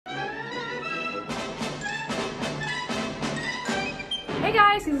Hey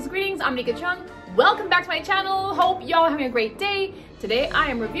guys, season's greetings, I'm Nika Chung. Welcome back to my channel. Hope y'all are having a great day. Today I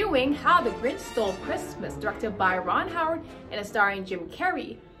am reviewing How the Grinch Stole Christmas, directed by Ron Howard and starring Jim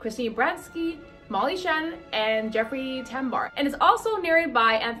Carey, Christine Baranski, Molly Shannon, and Jeffrey Tambor. And it's also narrated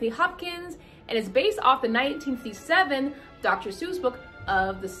by Anthony Hopkins and is based off the 1957 Dr. Seuss book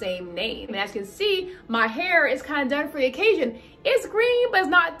of the same name. And as you can see, my hair is kind of done for the occasion. It's green, but it's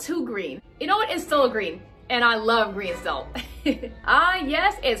not too green. You know what? It's still green. And I love green still. Ah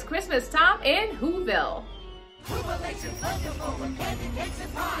yes, it's Christmas time in Whoville.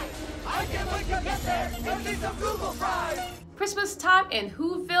 Christmas time in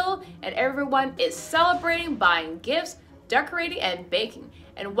Whoville, and everyone is celebrating, buying gifts, decorating, and baking.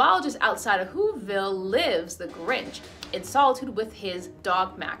 And while just outside of Whoville lives the Grinch in solitude with his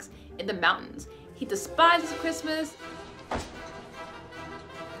dog Max in the mountains. He despises Christmas.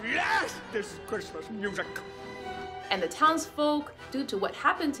 Yes, this is Christmas music. And the townsfolk, due to what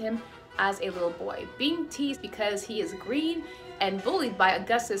happened to him as a little boy, being teased because he is green and bullied by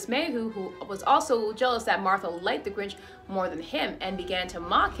Augustus MayWho, who was also jealous that Martha liked the Grinch more than him and began to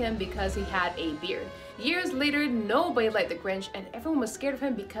mock him because he had a beard. Years later, nobody liked the Grinch and everyone was scared of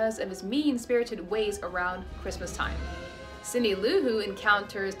him because of his mean-spirited ways around Christmas time. Cindy Lou Who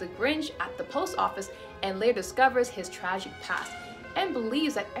encounters the Grinch at the post office and later discovers his tragic past, and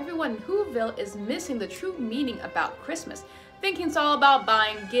believes that everyone in Whoville is missing the true meaning about Christmas, thinking it's all about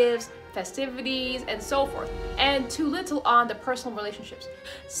buying gifts, festivities, and so forth, and too little on the personal relationships.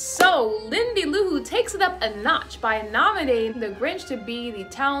 So Lindy Lou Who takes it up a notch by nominating the Grinch to be the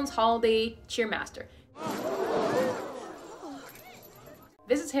town's holiday cheermaster.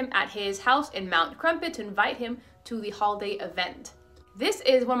 Visits him at his house in Mount Crumpet to invite him to the holiday event. This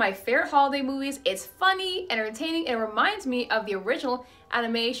is one of my favorite holiday movies. It's funny, entertaining, and it reminds me of the original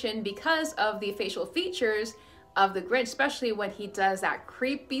animation because of the facial features of the Grinch, especially when he does that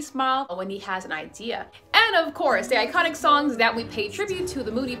creepy smile when he has an idea. And of course, the iconic songs that we pay tribute to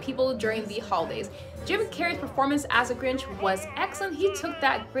the moody people during the holidays. Jim Carrey's performance as a Grinch was excellent. He took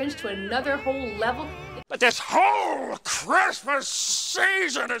that Grinch to another whole level. But this whole Christmas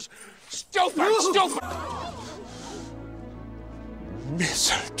season is stupid.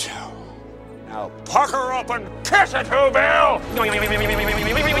 Mistletoe. Now pucker up and kiss it, Whoville!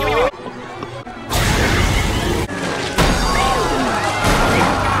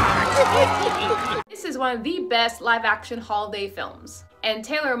 This is one of the best live-action holiday films. And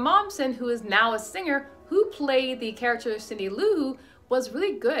Taylor Momsen, who is now a singer, who played the character Cindy Lou Who, was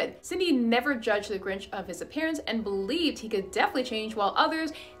really good. Cindy never judged the Grinch of his appearance and believed he could definitely change, while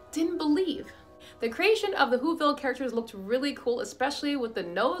others didn't believe. The creation of the Whoville characters looked really cool, especially with the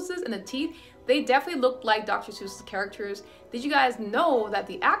noses and the teeth. They definitely looked like Dr. Seuss's characters. Did you guys know that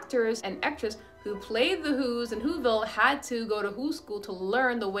the actors and actresses who played the Whos in Whoville had to go to Who school to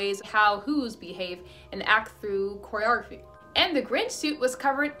learn the ways how Whos behave and act through choreography? And the Grinch suit was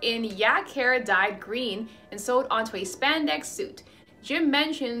covered in yak hair dyed green and sewed onto a spandex suit. Jim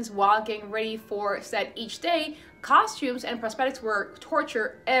mentions while getting ready for set each day, costumes and prosthetics were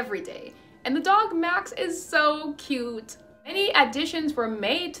torture every day. And the dog Max is so cute. Many additions were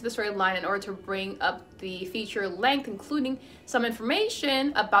made to the storyline in order to bring up the feature length, including some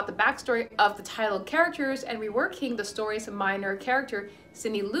information about the backstory of the titled characters and reworking the story's minor character,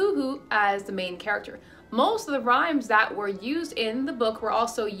 Cindy Lou Who, as the main character. Most of the rhymes that were used in the book were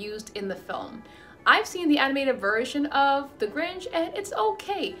also used in the film. I've seen the animated version of The Grinch and it's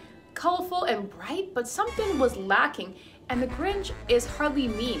okay. Colorful and bright, but something was lacking, and the Grinch is hardly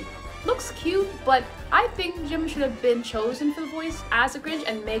mean. Looks cute, but I think Jim should have been chosen for the voice as a Grinch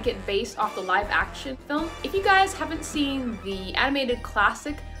and make it based off the live action film. If you guys haven't seen the animated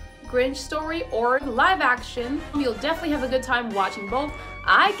classic Grinch story or the live action, you'll definitely have a good time watching both.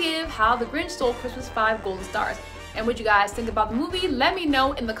 I give How the Grinch Stole Christmas 5 golden stars. And what you guys think about the movie, let me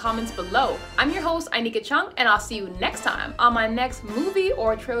know in the comments below. I'm your host, Nika Chung, and I'll see you next time on my next movie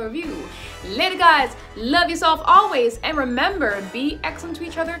or trailer review. Later guys, love yourself always, and remember, be excellent to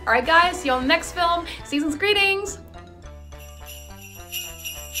each other. Alright guys, see you on the next film. Season's greetings!